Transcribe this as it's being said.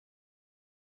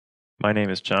My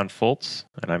name is John Foltz,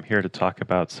 and I'm here to talk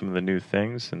about some of the new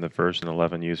things in the version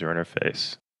 11 user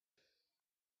interface.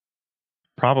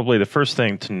 Probably the first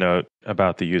thing to note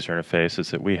about the user interface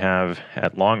is that we have,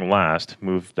 at long last,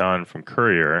 moved on from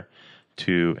Courier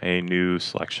to a new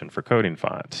selection for coding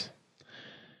fonts.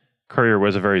 Courier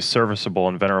was a very serviceable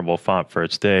and venerable font for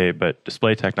its day, but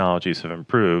display technologies have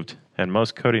improved, and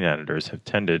most coding editors have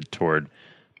tended toward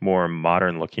more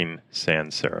modern-looking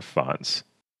sans serif fonts.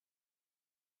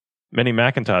 Many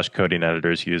Macintosh coding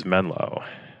editors use Menlo,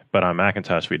 but on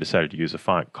Macintosh we decided to use a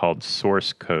font called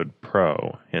Source Code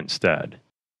Pro instead.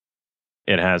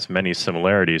 It has many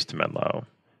similarities to Menlo,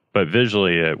 but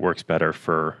visually it works better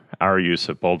for our use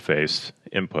of boldface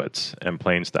inputs and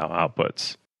plain style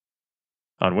outputs.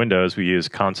 On Windows we use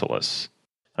Consolis,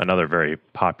 another very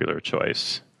popular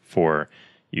choice for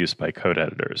use by code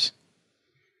editors.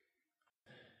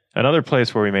 Another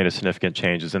place where we made a significant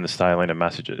change is in the styling of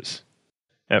messages.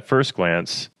 At first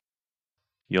glance,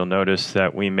 you'll notice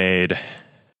that we made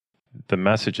the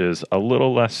messages a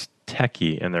little less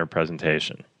techy in their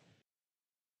presentation.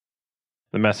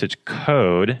 The message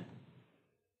code,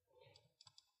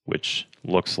 which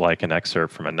looks like an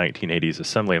excerpt from a 1980s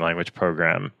assembly language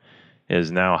program, is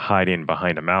now hiding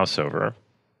behind a mouse over.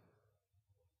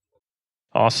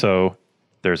 Also,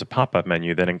 there's a pop-up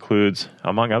menu that includes,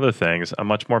 among other things, a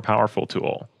much more powerful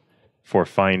tool for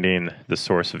finding the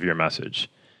source of your message,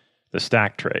 the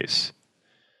stack trace.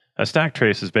 A stack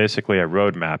trace is basically a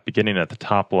roadmap beginning at the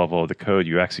top level of the code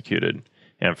you executed,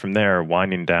 and from there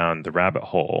winding down the rabbit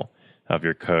hole of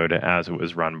your code as it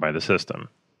was run by the system.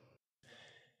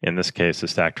 In this case, the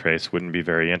stack trace wouldn't be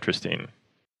very interesting.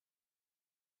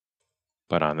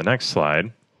 But on the next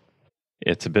slide,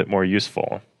 it's a bit more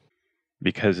useful,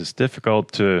 because it's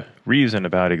difficult to reason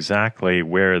about exactly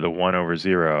where the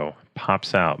 1/0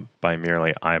 pops out by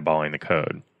merely eyeballing the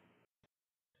code.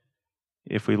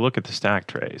 If we look at the stack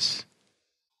trace,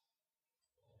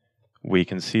 we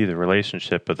can see the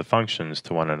relationship of the functions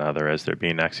to one another as they're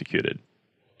being executed,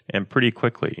 and pretty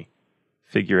quickly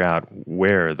figure out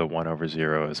where the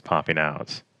 1/0 is popping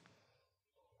out.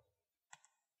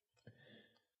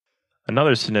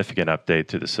 Another significant update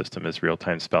to the system is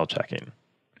real-time spell checking.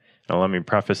 Now let me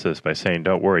preface this by saying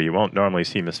don't worry, you won't normally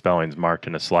see misspellings marked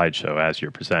in a slideshow as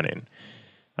you're presenting.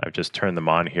 I've just turned them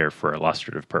on here for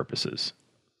illustrative purposes.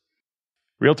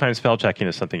 Real-time spell checking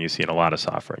is something you see in a lot of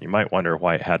software. You might wonder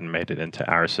why it hadn't made it into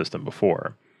our system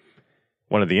before.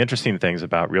 One of the interesting things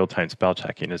about real-time spell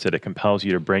checking is that it compels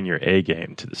you to bring your A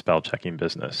game to the spell checking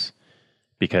business.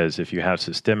 Because if you have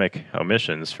systemic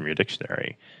omissions from your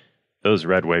dictionary, those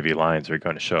red wavy lines are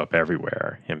going to show up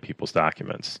everywhere in people's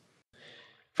documents.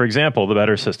 For example, the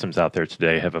better systems out there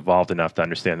today have evolved enough to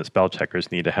understand that spell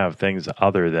checkers need to have things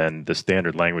other than the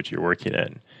standard language you're working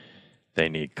in. They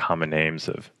need common names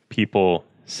of people,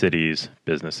 cities,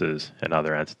 businesses, and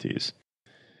other entities.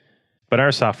 But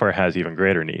our software has even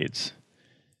greater needs.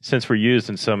 Since we're used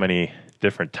in so many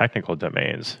different technical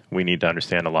domains, we need to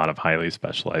understand a lot of highly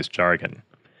specialized jargon.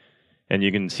 And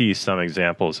you can see some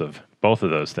examples of both of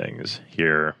those things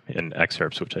here in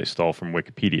excerpts which I stole from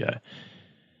Wikipedia.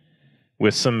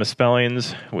 With some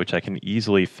misspellings, which I can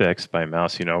easily fix by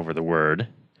mousing over the word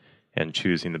and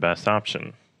choosing the best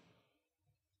option.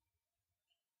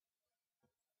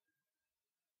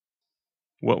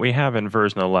 What we have in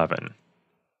version 11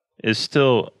 is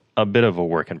still a bit of a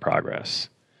work in progress,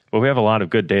 but we have a lot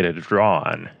of good data to draw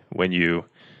on when you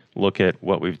look at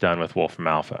what we've done with Wolfram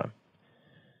Alpha.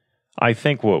 I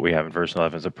think what we have in version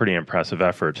 11 is a pretty impressive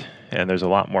effort, and there's a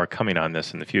lot more coming on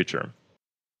this in the future.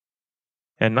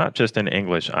 And not just in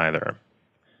English either.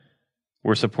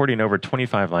 We're supporting over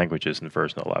 25 languages in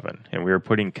version 11, and we are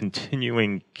putting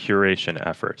continuing curation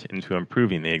effort into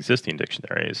improving the existing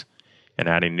dictionaries and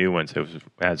adding new ones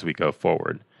as we go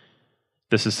forward.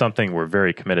 This is something we're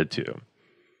very committed to.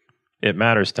 It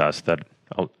matters to us that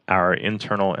our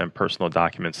internal and personal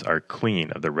documents are clean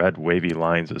of the red wavy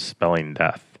lines of spelling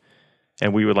death,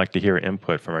 and we would like to hear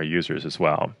input from our users as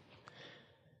well.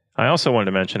 I also wanted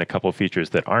to mention a couple of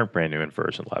features that aren't brand new in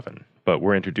version 11, but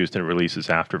were introduced in releases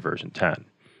after version 10.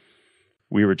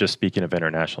 We were just speaking of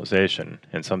internationalization,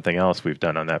 and something else we've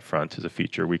done on that front is a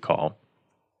feature we call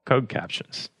code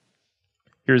captions.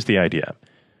 Here's the idea.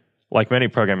 Like many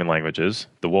programming languages,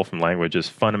 the Wolfram language is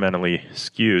fundamentally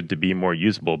skewed to be more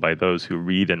usable by those who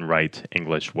read and write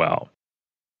English well.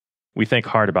 We think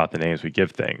hard about the names we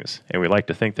give things, and we like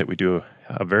to think that we do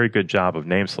a very good job of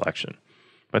name selection.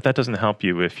 But that doesn't help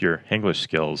you if your English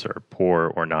skills are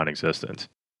poor or non-existent.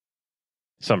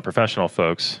 Some professional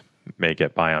folks may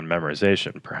get by on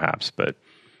memorization, perhaps, but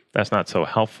That's not so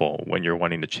helpful when you're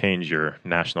wanting to change your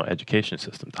national education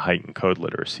system to heighten code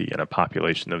literacy in a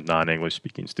population of non-English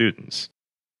speaking students.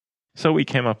 So we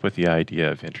came up with the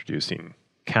idea of introducing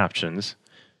captions,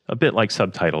 a bit like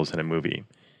subtitles in a movie.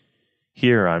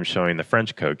 Here I'm showing the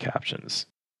French code captions.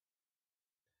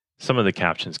 Some of the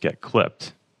captions get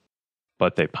clipped,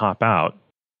 but they pop out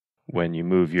when you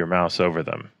move your mouse over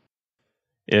them.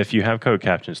 If you have code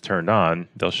captions turned on,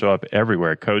 they'll show up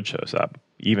everywhere code shows up,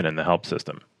 even in the help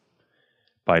system.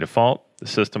 By default, the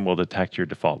system will detect your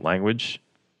default language,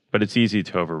 but it's easy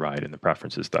to override in the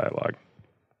preferences dialog.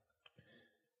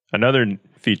 Another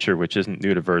feature which isn't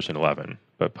new to version 11,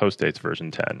 but postdates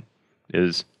version 10,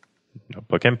 is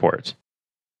notebook imports.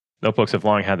 Notebooks have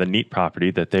long had the neat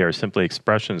property that they are simply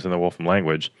expressions in the Wolfram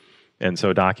language, and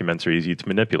so documents are easy to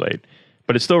manipulate,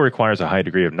 but it still requires a high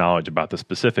degree of knowledge about the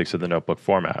specifics of the notebook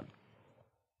format.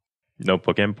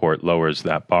 Notebook import lowers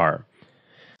that bar.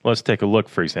 Let's take a look,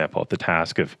 for example, at the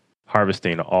task of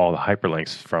harvesting all the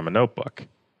hyperlinks from a notebook.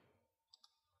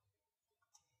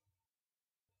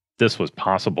 This was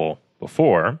possible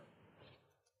before,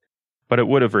 but it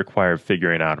would have required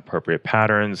figuring out appropriate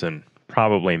patterns and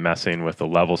probably messing with the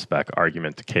level spec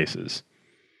argument to cases.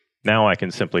 Now I can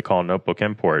simply call notebook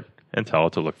import and tell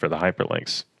it to look for the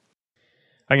hyperlinks.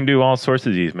 I can do all sorts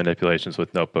of these manipulations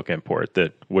with notebook import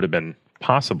that would have been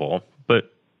possible,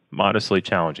 but modestly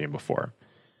challenging before.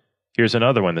 Here's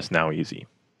another one that's now easy.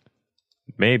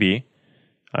 Maybe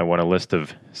I want a list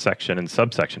of section and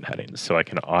subsection headings so I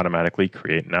can automatically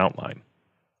create an outline.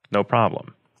 No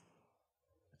problem.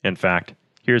 In fact,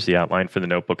 here's the outline for the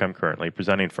notebook I'm currently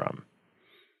presenting from.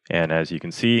 And as you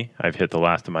can see, I've hit the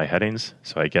last of my headings,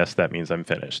 so I guess that means I'm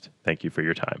finished. Thank you for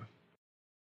your time.